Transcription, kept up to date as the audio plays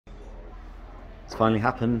It's finally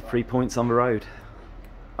happened. 3 points on the road.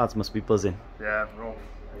 Lads must be buzzing. Yeah, we're all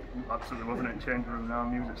absolutely loving it in the change room now.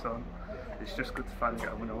 Music's on. It's just good to finally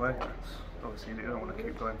get a win away. It's, obviously, you don't want to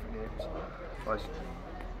keep going for games. Otherwise,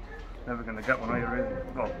 you're never going to get one, are you? Really?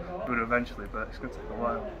 Well, do it eventually, but it's going to take a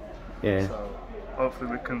while. Yeah. So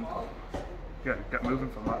hopefully we can get moving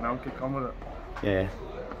from that now and kick on with it. Yeah.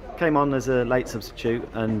 Came on as a late substitute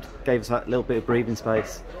and gave us that little bit of breathing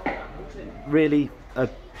space. Really a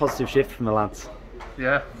positive shift from the lads.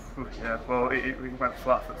 Yeah, yeah. Well, we went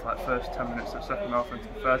flat for like first 10 minutes of the second half, and to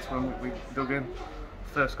be fair to them, we dug in.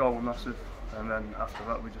 First goal was massive, and then after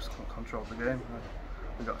that we just controlled the game.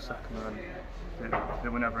 We got a second, and there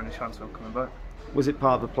were never any chance of coming back. Was it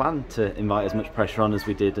part of the plan to invite as much pressure on as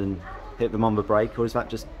we did and hit them on the break, or is that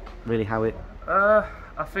just really how it?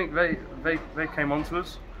 I think they came onto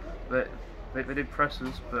us. They did press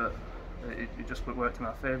us, but it just worked in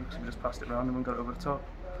our favour because we just passed it around them and got it over the top.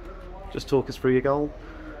 Just talk us through your goal.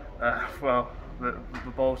 Well, the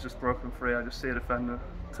ball's just broken free. I just see a defender,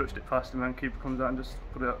 touched it past him, and keeper comes out and just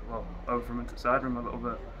put it over him into side room a little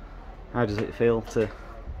bit. How does it feel to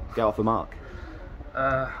get off the mark?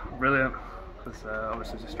 Brilliant, because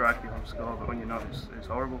obviously as a striker you want to score, but when you're not, it's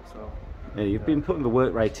horrible. So yeah, you've been putting the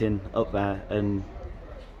work rate in up there, and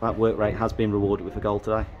that work rate has been rewarded with a goal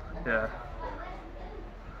today. Yeah.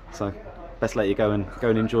 So best let you go and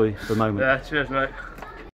enjoy the moment. Yeah, cheers mate.